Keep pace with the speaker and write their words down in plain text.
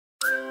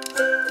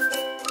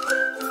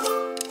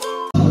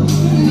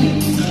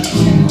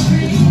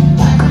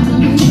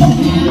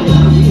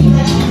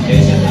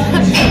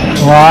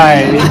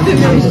Why?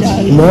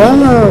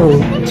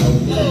 No!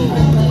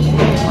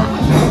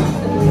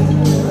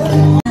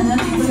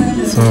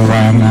 So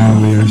right now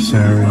we are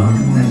sharing.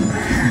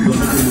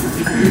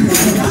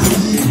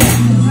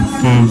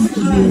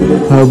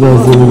 How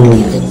does it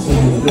look?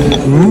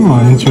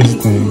 Oh,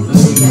 interesting.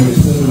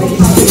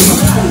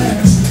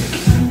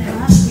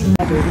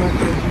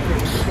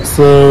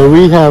 So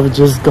we have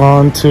just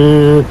gone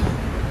to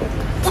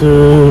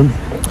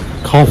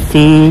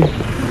coffee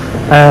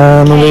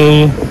and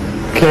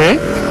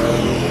cake.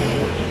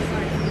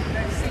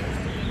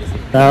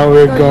 Now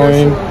we're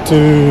going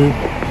to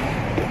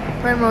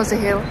Primrose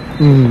Hill.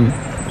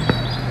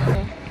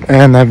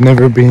 And I've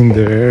never been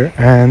there,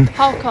 and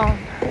How come?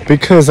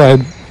 because I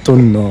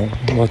don't know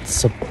what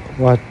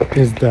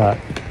is that.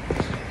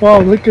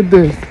 Wow, look at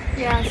this.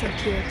 Yeah, so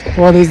cute.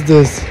 What is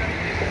this?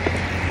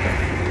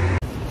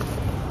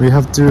 We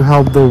have to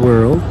help the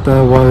world.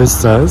 That's what it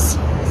says.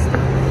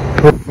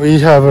 We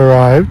have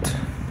arrived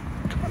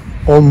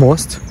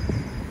almost,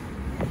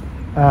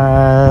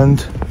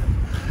 and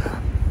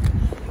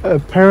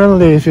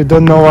apparently, if you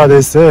don't know what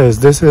this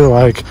is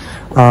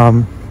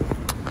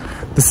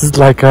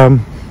like a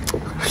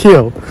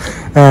hill,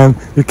 and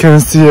you can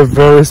see a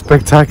very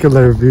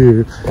spectacular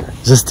view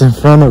just in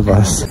front of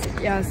us.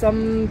 Yeah,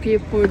 some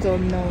people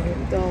don't know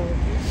it though.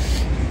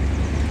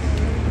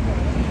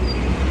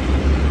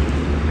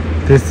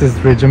 This is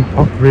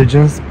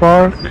Regent's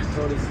Park.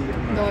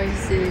 No,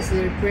 it's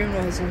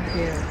Primrose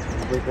Hill.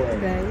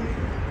 Okay.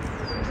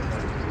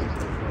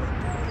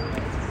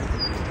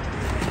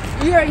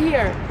 You are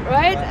here,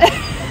 right?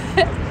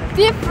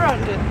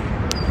 Different.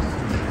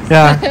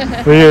 Yeah,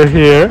 we are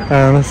here,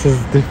 and this is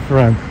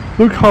different.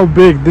 Look how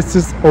big. This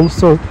is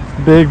also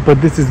big,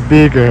 but this is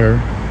bigger.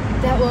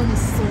 That one is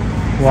so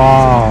nice.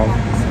 Wow.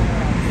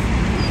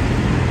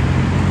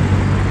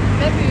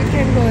 Maybe you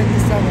can go in the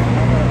summer.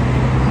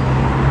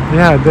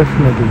 Yeah,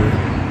 definitely.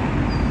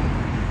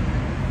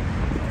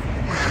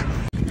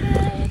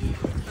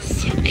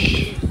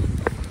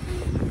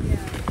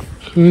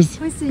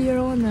 Who's your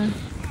owner?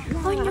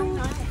 Oh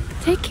no,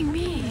 taking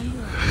me.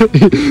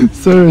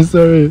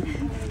 sorry.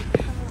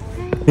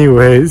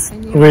 Anyways,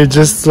 we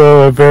just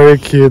saw a very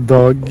cute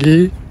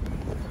doggy.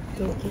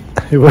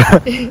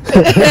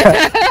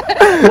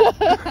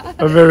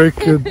 a very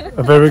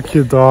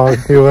cute dog.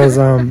 He was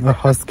a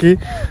husky.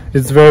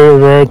 It's very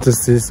rare to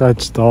see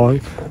such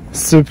dog.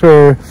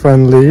 Super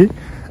friendly.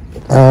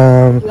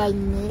 Like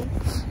me.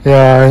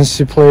 Yeah, and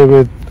she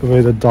played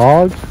with a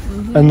dog.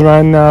 And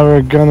right now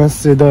we're gonna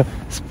see the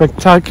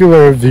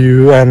spectacular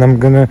view, and I'm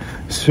gonna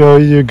show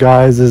you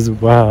guys as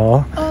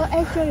well. Oh,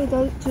 actually,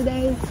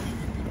 today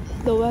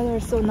the weather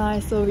is so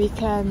nice, so we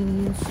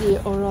can see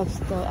all of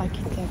the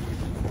architecture.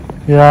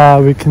 Yeah,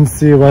 we can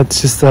see what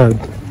she said.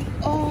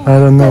 Oh, I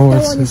don't know what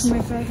that one she's. is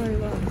my favorite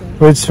one.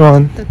 Which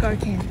one? The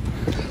curtain.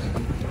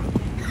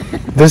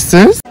 This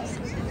is?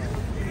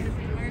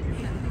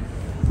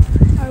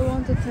 I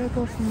want to take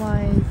off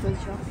my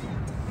jacket.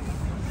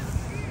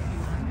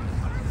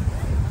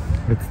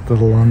 It's the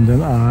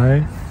London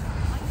Eye,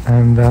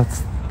 and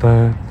that's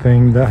the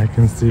thing that I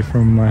can see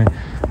from my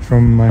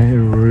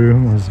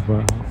room as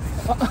well.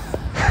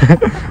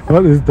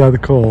 What is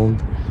that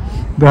called?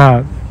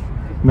 That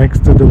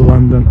next to the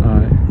London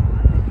Eye.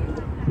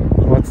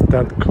 What's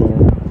that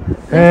called?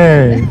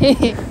 Hey,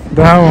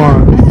 that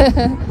one.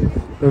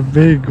 The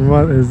big,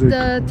 what is it?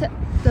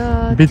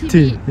 The BT.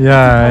 TV.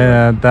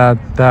 Yeah,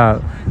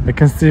 that. I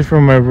can see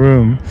from my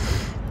room,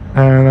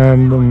 and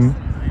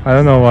I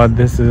don't know what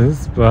this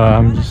is, but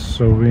I'm just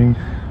showing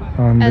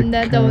on the And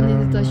then the one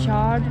is the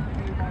shard.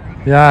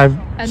 Yeah,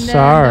 And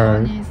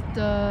shard. then the one is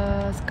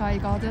the sky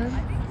garden.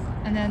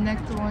 And then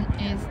next one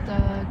is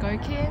the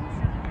gherkin.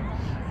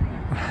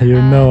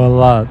 You know a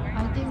lot.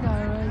 I think I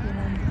already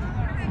remember.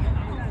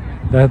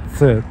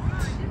 That's it.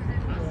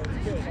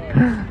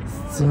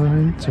 So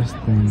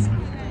interesting.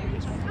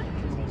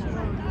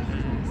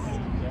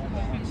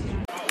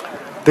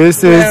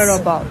 This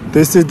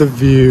is the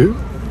view,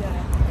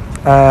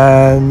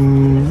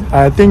 and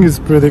I think it's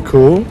pretty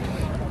cool,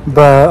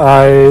 but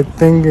I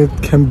think it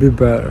can be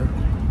better.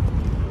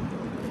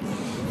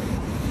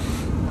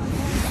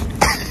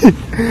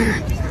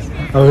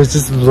 I was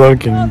just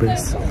vlogging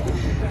this.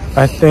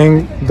 I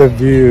think the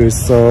view is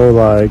so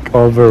like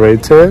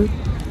overrated,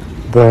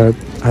 but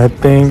I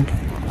think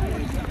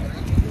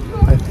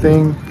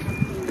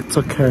it's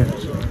okay.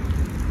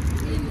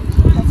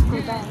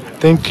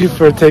 Thank you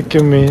for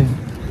taking me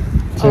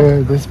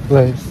to this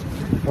place.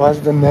 What's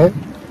the name?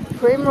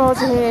 Primrose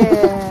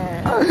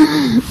here.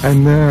 I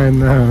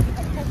know.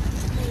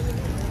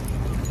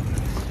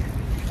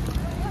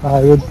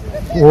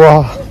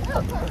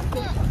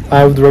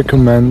 I would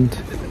recommend.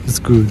 It's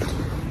good.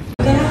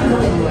 I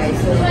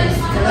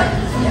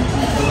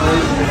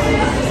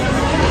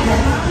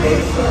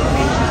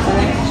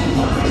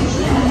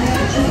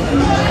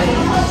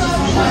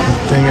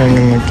think I'm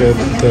gonna get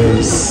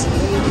this.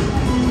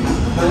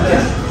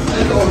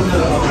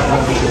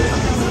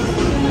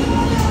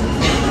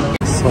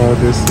 So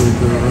this is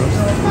the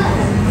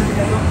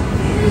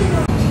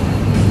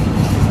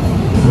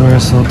We're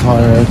so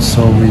tired,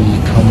 so we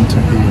come to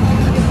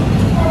eat.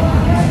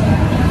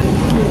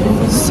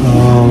 So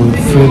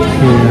food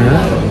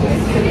here.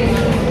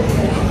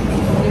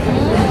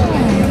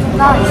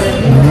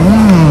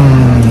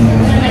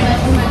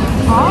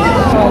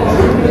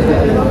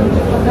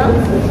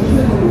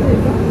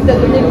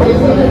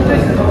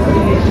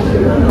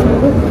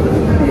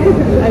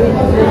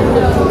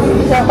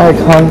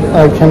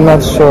 I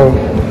cannot show.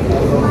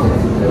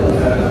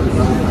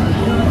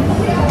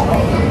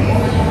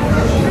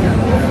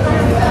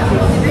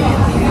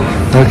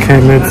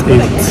 Okay, let's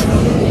eat.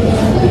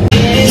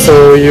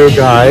 So you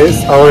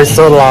guys, oh, it's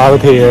so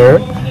loud here,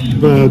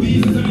 but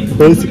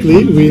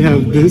basically we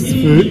have this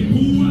food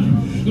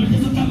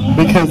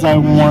because I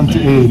want to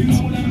eat.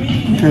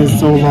 It's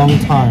so long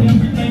time.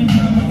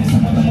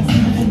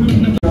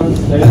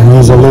 And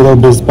it's a little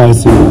bit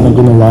spicy, not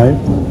gonna lie,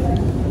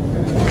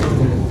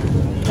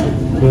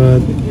 but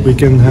we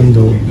can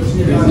handle.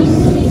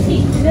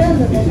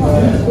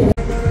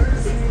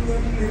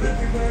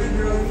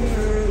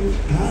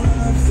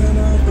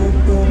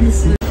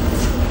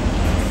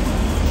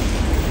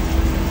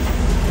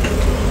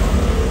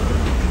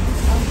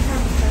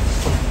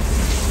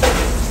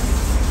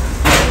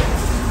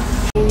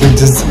 We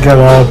just get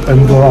up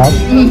and go up.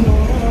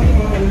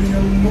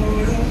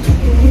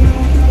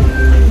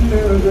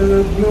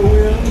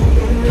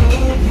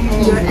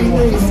 Your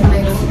anger is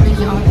makes me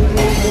angry.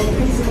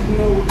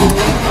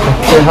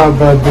 Okay, how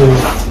about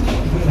this?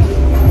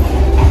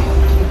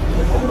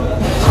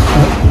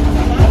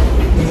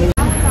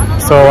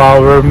 So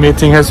our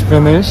meeting has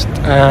finished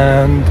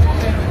and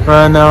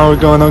right now we're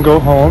gonna go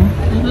home.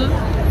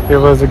 It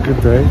was a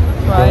good day,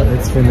 Right. but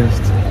it's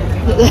finished.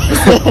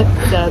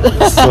 Sad.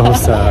 So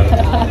sad.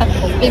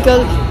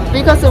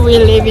 because we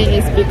living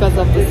is because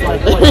of the sun.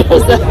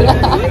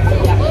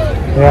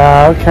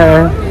 Yeah,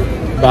 okay.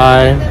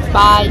 Bye.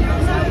 Bye.